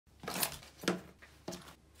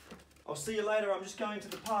I'll see you later, I'm just going to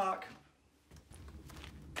the park.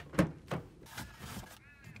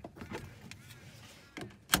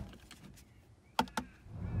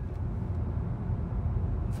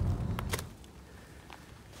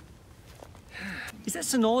 Is that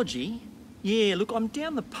Synology? Yeah, look, I'm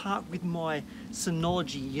down the park with my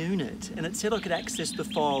Synology unit and it said I could access the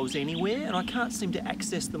files anywhere and I can't seem to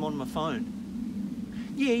access them on my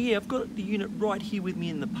phone. Yeah, I've got the unit right here with me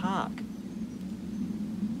in the park.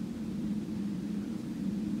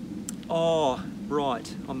 Oh,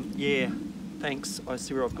 right. Yeah, thanks. I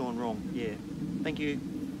see where I've gone wrong. Yeah, thank you.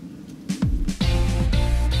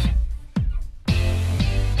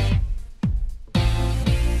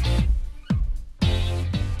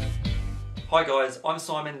 Hi guys, I'm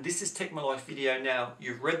Simon. This is Tech My Life video. Now,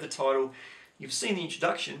 you've read the title, you've seen the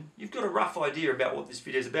introduction, you've got a rough idea about what this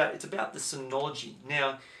video is about. It's about the Synology.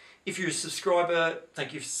 Now, if you're a subscriber,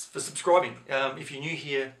 thank you for subscribing. If you're new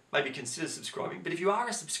here, maybe consider subscribing. But if you are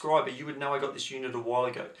a subscriber, you would know I got this unit a while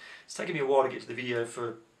ago. It's taken me a while to get to the video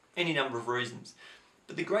for any number of reasons.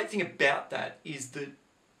 But the great thing about that is that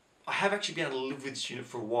I have actually been able to live with this unit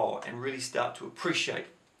for a while and really start to appreciate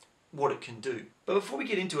what it can do. But before we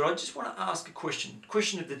get into it, I just want to ask a question.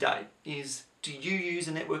 Question of the day is, do you use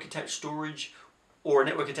a network attached storage or a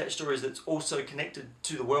network attached storage that's also connected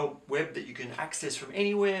to the world web that you can access from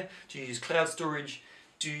anywhere? Do you use cloud storage?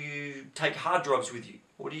 Do you take hard drives with you?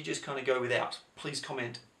 Or do you just kind of go without? Please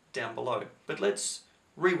comment down below. But let's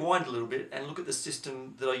rewind a little bit and look at the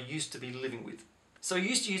system that I used to be living with. So I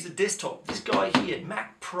used to use a desktop. This guy here,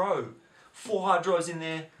 Mac Pro, 4 hard drives in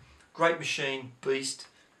there, great machine, beast.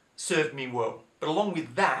 Served me well. But along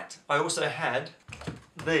with that, I also had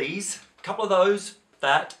these, a couple of those,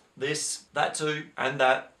 that, this, that too, and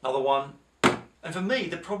that, another one. And for me,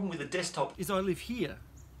 the problem with the desktop is I live here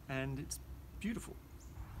and it's beautiful.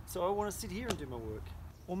 So I want to sit here and do my work.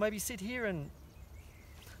 Or maybe sit here and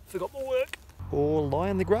forgot my work. Or lie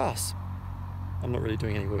in the grass. I'm not really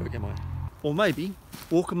doing any work, am I? Or maybe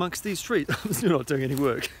walk amongst these trees. I'm still not doing any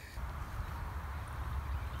work.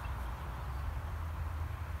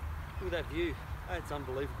 Look at that view. Oh, it's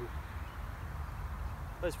unbelievable.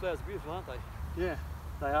 Those flowers are beautiful, aren't they? Yeah,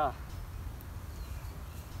 they are.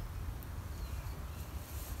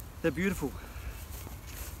 They're beautiful.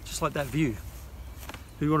 Just like that view.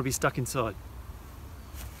 Who want to be stuck inside?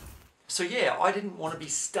 So yeah, I didn't want to be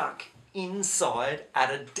stuck inside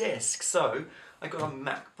at a desk, so I got a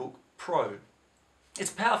MacBook Pro.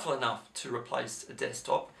 It's powerful enough to replace a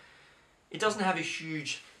desktop. It doesn't have a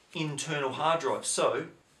huge internal hard drive, so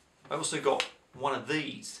I also got one of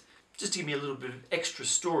these, just to give me a little bit of extra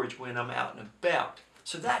storage when I'm out and about.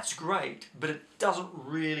 So that's great, but it doesn't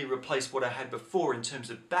really replace what I had before in terms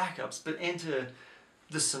of backups. But enter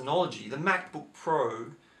the Synology. The MacBook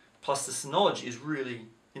Pro plus the Synology is really,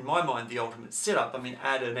 in my mind, the ultimate setup. I mean,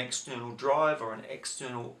 add an external drive or an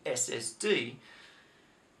external SSD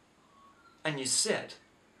and you're set.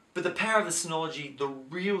 But the power of the Synology, the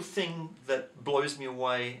real thing that blows me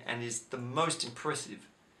away and is the most impressive,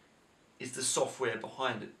 is the software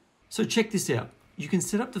behind it. So check this out. You can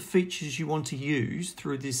set up the features you want to use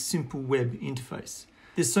through this simple web interface.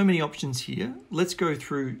 There's so many options here. Let's go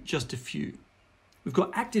through just a few. We've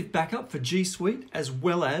got active backup for G Suite as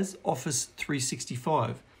well as Office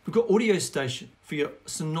 365. We've got Audio Station for your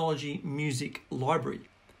Synology music library.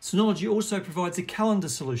 Synology also provides a calendar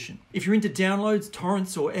solution. If you're into downloads,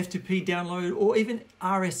 torrents or F2P download or even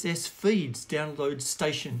RSS feeds, Download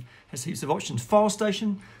Station has heaps of options. File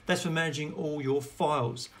Station, that's for managing all your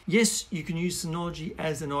files. Yes, you can use Synology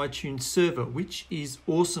as an iTunes server, which is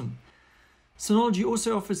awesome. Synology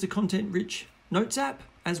also offers a content-rich Notes app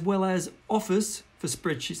as well as Office for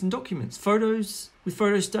spreadsheets and documents. Photos, with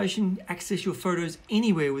Photo Station, access your photos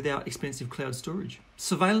anywhere without expensive cloud storage.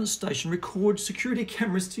 Surveillance Station records security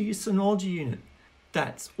cameras to your Synology unit.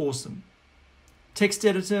 That's awesome. Text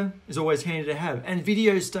editor is always handy to have. And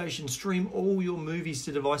Video Station, stream all your movies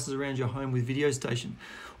to devices around your home with Video Station.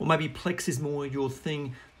 Or maybe Plex is more your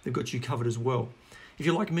thing, they've got you covered as well. If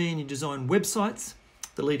you're like me and you design websites,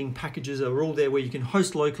 the leading packages are all there where you can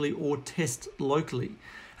host locally or test locally.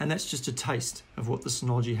 And that's just a taste of what the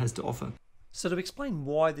Synology has to offer. So to explain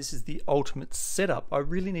why this is the ultimate setup, I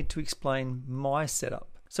really need to explain my setup.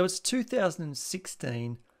 So it's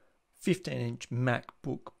 2016 15-inch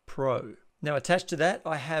MacBook Pro. Now attached to that,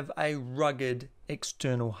 I have a rugged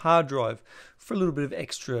external hard drive for a little bit of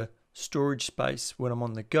extra storage space when I'm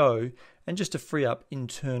on the go and just to free up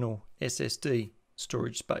internal SSD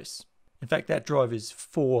storage space. In fact, that drive is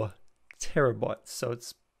 4 terabytes, so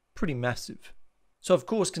it's pretty massive. So of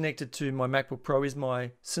course connected to my MacBook Pro is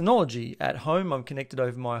my Synology. At home I'm connected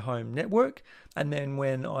over my home network, and then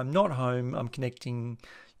when I'm not home I'm connecting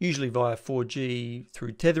usually via 4G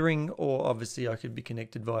through tethering, or obviously I could be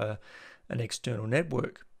connected via an external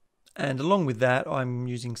network. And along with that I'm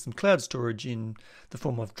using some cloud storage in the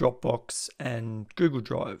form of Dropbox and Google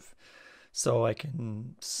Drive, so I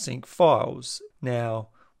can sync files. Now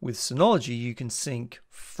with Synology you can sync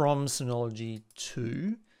from Synology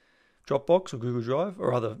to Dropbox or Google Drive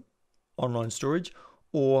or other online storage,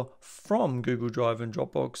 or from Google Drive and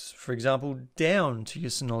Dropbox, for example, down to your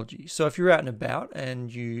Synology. So if you're out and about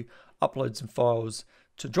and you upload some files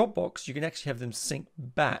to Dropbox, you can actually have them sync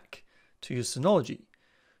back to your Synology.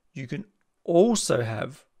 You can also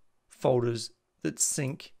have folders that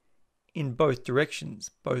sync in both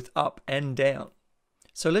directions, both up and down.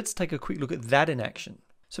 So let's take a quick look at that in action.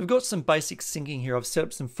 So we've got some basic syncing here. I've set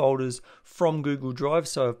up some folders from Google Drive.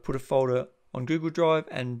 So I've put a folder on Google Drive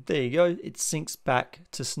and there you go, it syncs back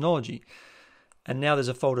to Synology. And now there's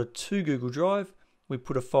a folder to Google Drive. We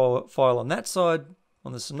put a file on that side,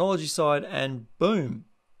 on the Synology side, and boom,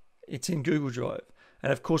 it's in Google Drive.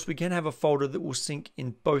 And of course we can have a folder that will sync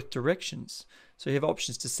in both directions. So you have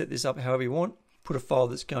options to set this up however you want. Put a file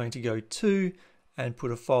that's going to go to and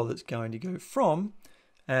put a file that's going to go from,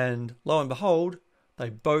 and lo and behold, they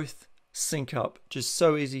both sync up. Just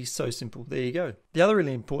so easy, so simple. There you go. The other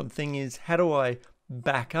really important thing is, how do I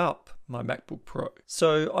back up my MacBook Pro?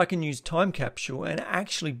 So I can use Time Capsule and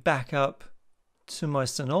actually back up to my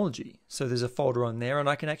Synology. So there's a folder on there and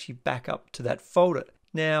I can actually back up to that folder.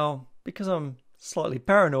 Now, because I'm slightly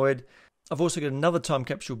paranoid, I've also got another Time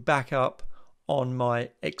Capsule backup on my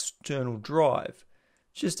external drive,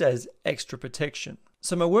 just as extra protection.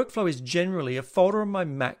 So my workflow is generally a folder on my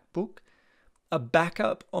MacBook, a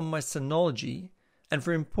backup on my Synology, and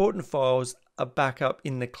for important files, a backup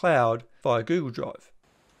in the cloud via Google Drive.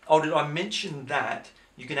 Oh, did I mention that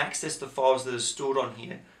you can access the files that are stored on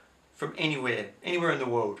here from anywhere in the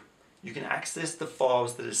world. You can access the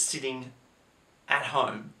files that are sitting at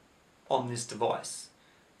home on this device.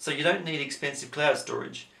 So you don't need expensive cloud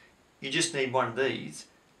storage. You just need one of these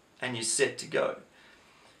and you're set to go.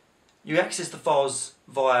 You access the files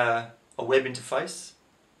via a web interface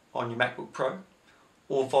on your MacBook Pro,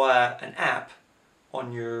 or via an app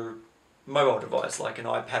on your mobile device like an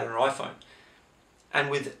iPad or an iPhone. And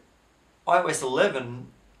with iOS 11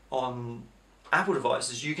 on Apple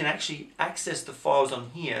devices, you can actually access the files on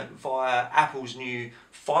here via Apple's new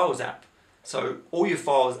Files app. So all your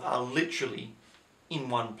files are literally in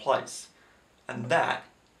one place, and that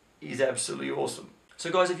is absolutely awesome.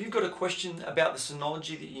 So guys, if you've got a question about the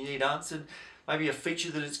Synology that you need answered, maybe a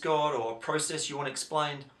feature that it's got or a process you want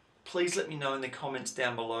explained, please let me know in the comments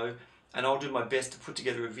down below and I'll do my best to put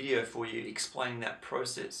together a video for you explaining that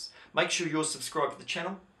process. Make sure you're subscribed to the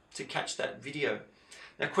channel to catch that video.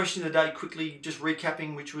 Now, question of the day, quickly just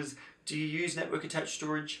recapping, which was, do you use network attached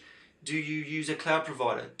storage? Do you use a cloud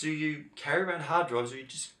provider? Do you carry around hard drives, or you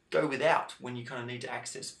just go without when you kind of need to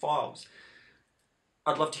access files?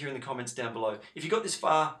 I'd love to hear in the comments down below. If you got this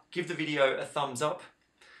far, give the video a thumbs up.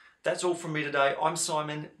 That's all from me today. I'm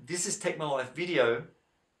Simon. This is Tech My Life Video.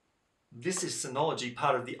 This is Synology,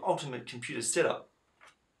 part of the ultimate computer setup.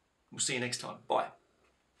 We'll see you next time. Bye.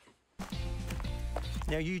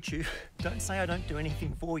 Now YouTube, don't say I don't do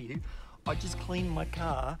anything for you. I just cleaned my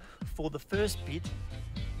car for the first bit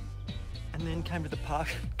and then came to the park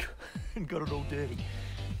and got it all dirty.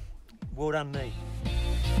 Well done me.